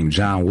artist named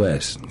John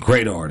West,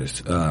 great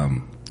artist.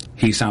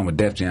 He signed with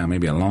Def Jam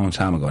maybe a long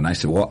time ago, and I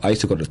used to go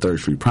to 3rd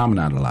Street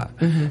Promenade a lot.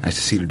 I used to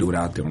see the dude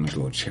out there on his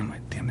little chair. I'm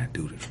like, damn, that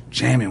dude is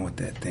jamming with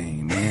that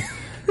thing, man.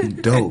 He's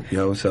dope,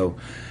 yo. So.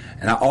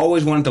 And I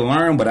always wanted to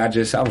learn, but I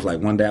was like,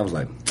 one day I was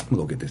like, I'm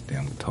gonna go get this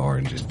damn guitar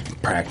and just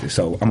practice.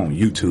 So I'm on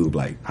YouTube,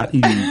 like, how do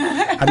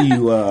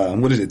you,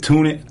 what is it,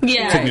 tune it?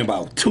 Yeah. It took me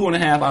about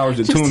 2.5 hours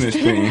to tune this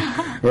thing,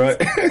 right?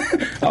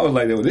 I was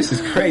like, well, this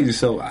is crazy.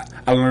 So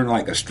I learned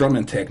like a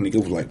strumming technique. It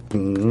was like,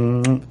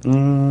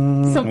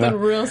 something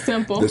real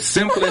simple. The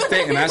simplest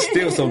thing, and I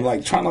still, so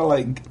like trying to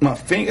like, my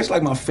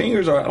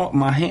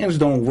hands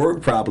don't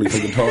work properly for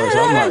guitar. So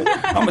I'm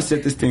like, I'm gonna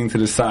set this thing to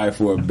the side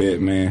for a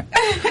bit, man.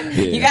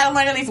 Yeah. You gotta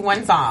learn at least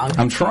one song.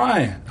 I'm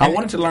trying. I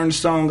wanted to learn the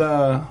song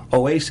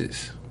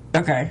Oasis.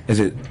 Okay. Is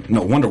it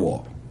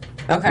Wonderwall?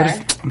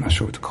 Okay. I'm not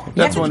sure what to call it.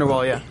 That's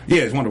Wonderwall, yeah.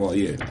 Yeah, it's Wonderwall,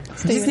 yeah.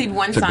 So you just need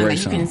one It's a song that great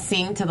you song. can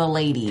sing to the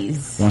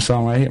ladies. One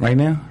song right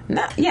now?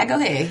 No, yeah, go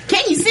ahead.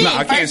 Can you sing? No,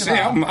 I can't first sing.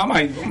 of all? I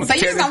might. So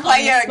you just gonna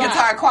play your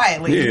guitar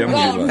quietly? Yeah,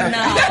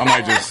 I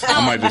might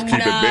just keep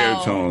it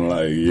baritone,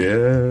 like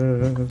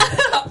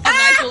A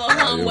nice little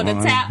hum with a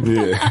tap.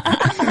 Yeah.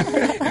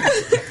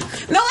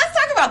 No, let's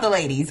talk about the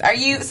ladies.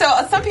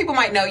 Some people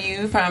might know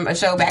you from a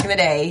show back in the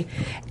day,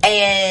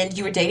 and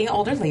you were dating an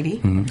older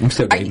lady. I'm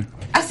still dating.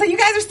 So you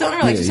guys are still in a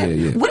relationship.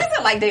 Yeah. What is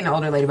it like dating an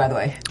older lady, by the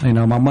way? You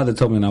know, my mother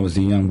told me when I was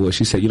a young boy,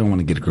 she said, you don't want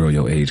to get a girl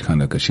your age,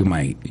 kind of, because she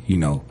might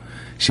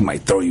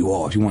throw you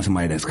off. You want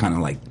somebody that's kind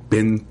of like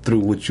been through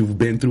what you've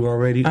been through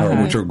already, or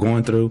what you're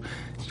going through,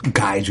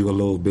 guide you a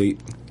little bit,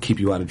 keep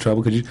you out of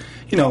trouble. Because,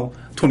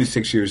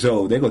 26 years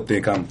old, they're going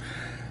to think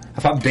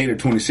if I'm dating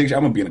 26,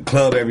 I'm going to be in a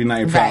club every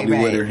night probably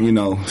with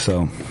her,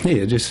 So,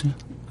 yeah, just...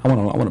 I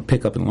want to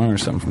pick up and learn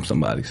something from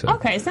somebody. So.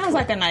 Okay, sounds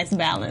like a nice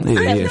balance.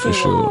 Yeah, for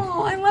sure.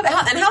 Oh, I love it.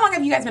 And how long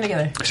have you guys been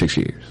together? 6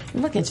 years.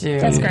 Look at you.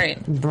 That's great.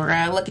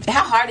 Bruh, look.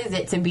 How hard is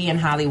it to be in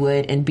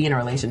Hollywood and be in a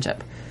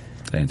relationship?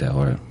 It ain't that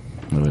hard.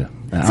 So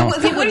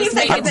what do you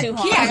think? Make it too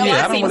hard.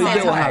 Yeah, I don't really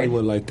deal with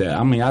Hollywood like that.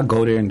 I mean, I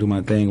go there and do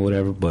my thing or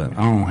whatever, but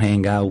I don't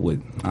hang out with...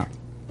 I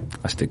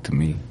stick to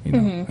me,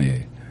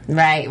 Yeah.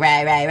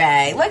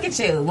 Right. Look at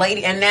you,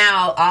 lady. And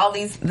now all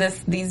these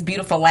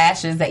beautiful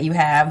lashes that you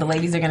have, the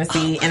ladies are going to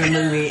see in the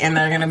movie, and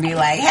they're going to be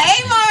like,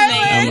 "Hey,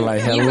 Marlon." I'm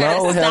like, You better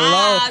hello.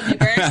 stop. You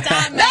better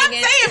stop, No, I'm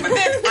Megan. saying, but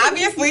then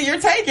obviously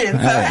you're taken. So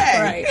hey.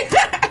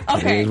 Right.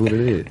 Okay. It is what it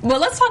is. Well,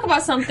 let's talk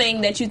about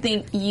something that you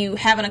think you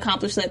haven't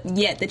accomplished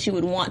yet that you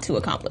would want to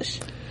accomplish.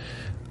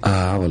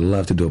 I would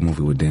love to do a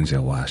movie with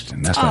Denzel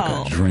Washington. That's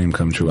like a dream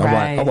come true.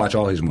 Right. I watch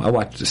all his movies. I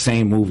watch the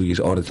same movies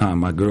all the time.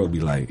 My girl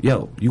be like,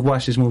 yo, you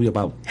watch this movie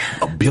about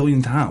 1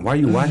 billion times. Why are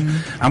you watching?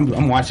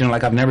 I'm watching it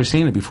like I've never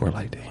seen it before.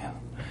 Like, damn.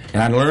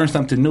 And I learn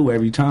something new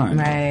every time.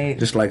 Right.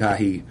 Just like how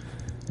he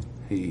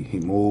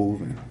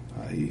moved and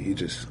he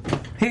just...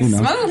 He's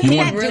smooth.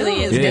 He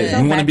really is Yeah,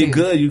 good. you want to be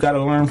good, you got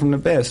to learn from the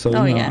best.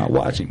 So, yeah. I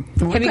watch him.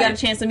 Have you got a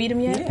chance to meet him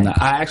yet? Now,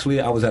 I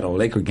was at a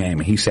Laker game,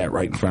 and he sat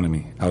right in front of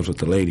me. I was with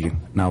the lady,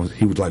 and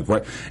he was like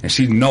right, and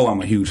she know I'm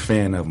a huge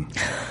fan of him.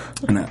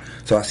 And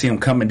so I see him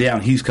coming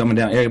down. He's coming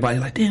down. Everybody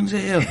like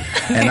Denzel,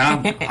 and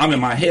I'm in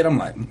my head. I'm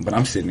like, but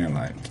I'm sitting there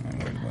like,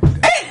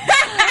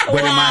 but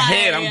in my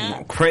head I'm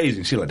going crazy.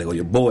 And she like, there go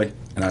your boy,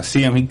 and I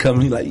see him. He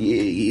coming. He like, yeah.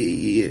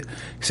 He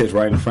sits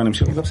right in front of him.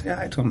 She goes up, say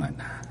hi to him. I'm like,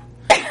 nah.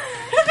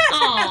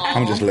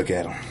 I'm just look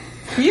at him.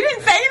 You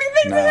didn't say anything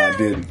to him? Nah, I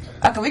didn't.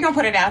 Okay, we're going to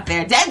put it out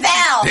there.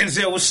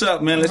 Denzel, what's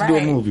up, man? Let's do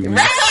a movie, man.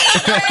 Right.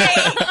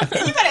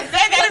 You better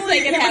say that.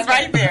 make it happen.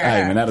 right there.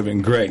 Hey, man, that'd have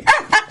been great.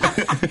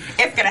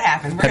 It's gonna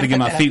happen. Had to get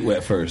my feet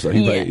wet first. So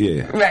he's like,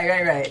 yeah.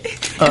 Right.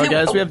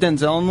 Guys, we have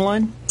Denzel on the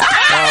line. No.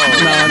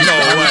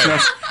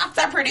 It's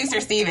our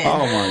producer, Steven.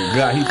 Oh my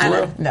God, he's for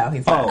real? No,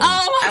 he's not.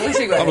 I wish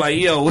he was. I'm like,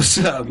 yo, what's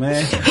up,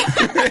 man?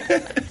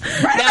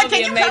 That would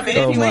be amazing.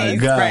 Oh my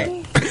God.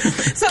 Right.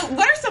 So,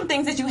 what are some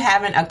things that you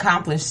haven't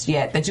accomplished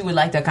yet that you would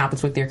like to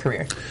accomplish with your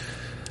career?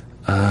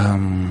 I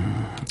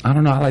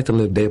don't know. I like to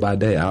live day by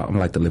day. I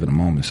like to live in the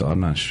moment, so I'm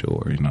not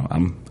sure. You know,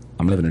 I'm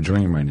living a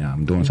dream right now.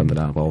 I'm doing something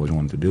that I've always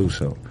wanted to do.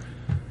 So,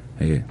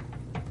 yeah.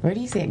 Where do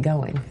you see it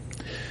going?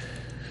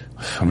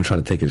 I'm gonna try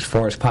to take it as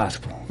far as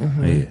possible.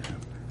 Yeah.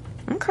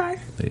 Okay.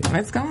 Yeah.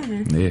 Let's go,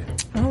 man. Yeah.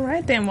 All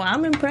right, then. Well,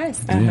 I'm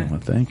impressed. Yeah. Well,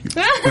 thank you.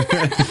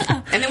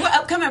 And then, what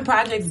upcoming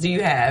projects do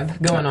you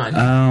have going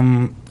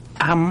on?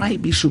 I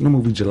might be shooting a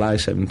movie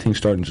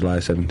starting July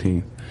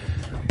 17th,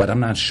 but I'm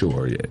not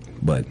sure yet.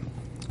 But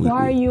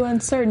why are you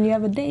uncertain? You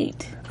have a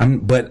date. I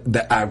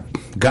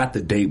got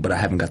the date, but I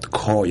haven't got the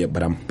call yet.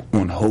 But I'm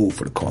on hold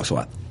for the call, so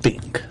I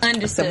think.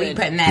 Understood. So we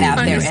putting that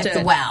out there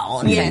as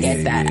well. Yes.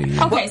 Get that.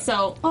 Yeah. Okay,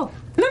 so No,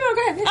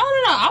 go ahead.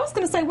 Oh no! I was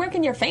gonna say, where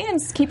can your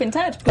fans keep in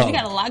touch? Because you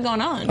got a lot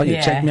going on. Oh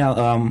yeah, check me out.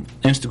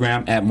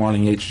 Instagram at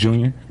Marlon Yates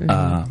Jr.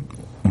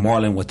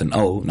 Marlon with an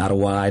O, not a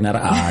Y, not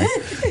an I.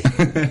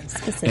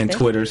 And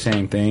Twitter,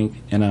 same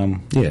thing. And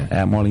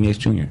at Marlon Yates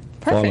Jr.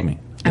 Perfect. Follow me.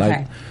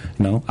 Okay.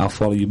 I'll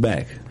follow you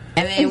back.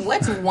 And then,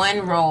 what's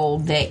one role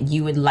that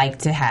you would like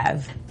to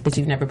have that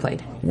you've never played?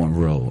 One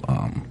role,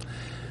 a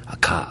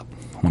cop.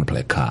 I want to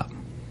play a cop.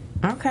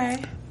 Okay.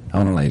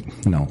 I want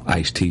to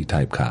Ice-T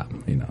type cop, Law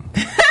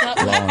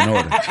and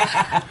Order.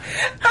 I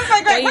was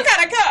like, what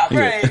kind of cop?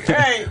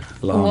 Right.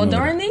 Well,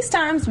 during these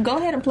times, go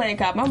ahead and play a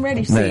cop. I'm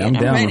ready to see it. I'm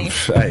down. Ready.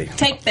 Hey.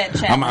 Take that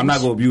challenge. I'm not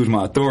going to abuse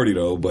my authority,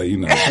 though, but,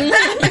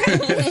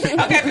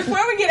 Okay,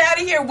 before we get out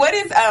of here, what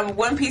is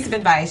one piece of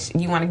advice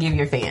you want to give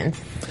your fans?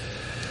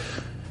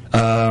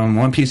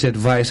 One piece of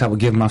advice I would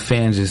give my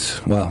fans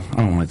is, well, I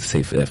don't like to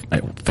say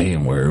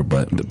fan word,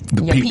 but the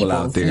people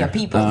out there. Your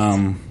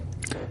people.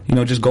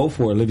 Just go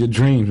for it. Live your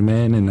dreams,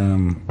 man,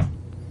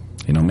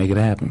 and make it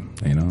happen.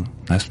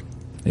 That's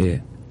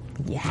Yes.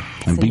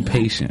 And be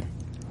patient.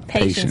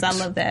 Patience, I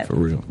love that. For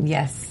real.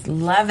 Yes,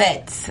 love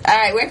it. All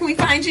right, where can we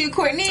find you,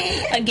 Courtney?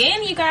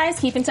 Again, you guys,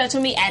 keep in touch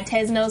with me at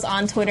Tesnos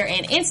on Twitter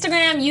and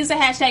Instagram. Use the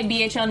hashtag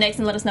BHLNext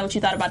and let us know what you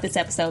thought about this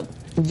episode.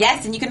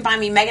 Yes, and you can find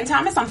me, Megan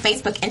Thomas, on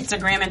Facebook,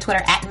 Instagram, and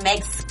Twitter at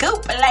Meg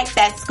Scoop. Like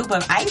that scoop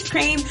of ice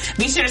cream.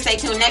 Be sure to stay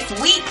tuned next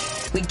week.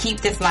 We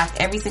keep this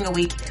locked every single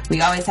week.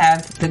 We always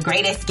have the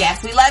greatest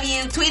guests. We love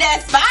you. Tweet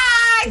us.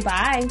 Bye.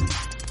 Bye.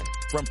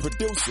 From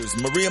producers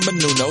Maria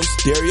Menounos,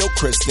 Dario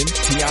Kristen,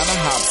 Tiana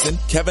Hobson,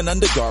 Kevin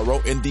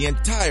Undergaro, and the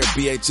entire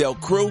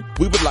BHL crew,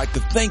 we would like to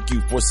thank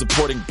you for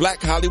supporting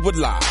Black Hollywood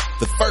Live,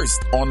 the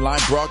first online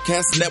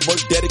broadcast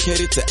network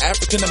dedicated to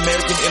African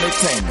American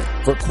entertainment.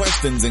 For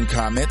questions and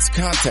comments,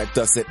 contact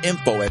us at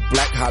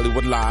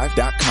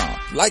info@blackhollywoodlive.com.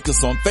 Like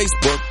us on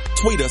Facebook,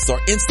 tweet us, or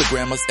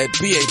Instagram us at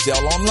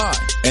BHL Online.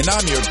 And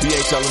I'm your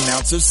BHL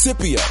announcer,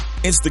 Scipio.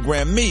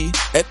 Instagram me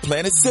at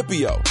Planet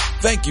Scipio.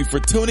 Thank you for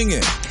tuning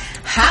in.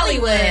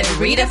 Hollywood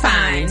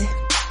Redefined.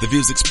 The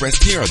views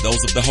expressed here are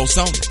those of the host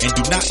only and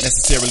do not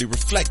necessarily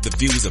reflect the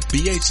views of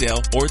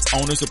BHL or its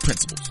owners or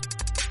principals.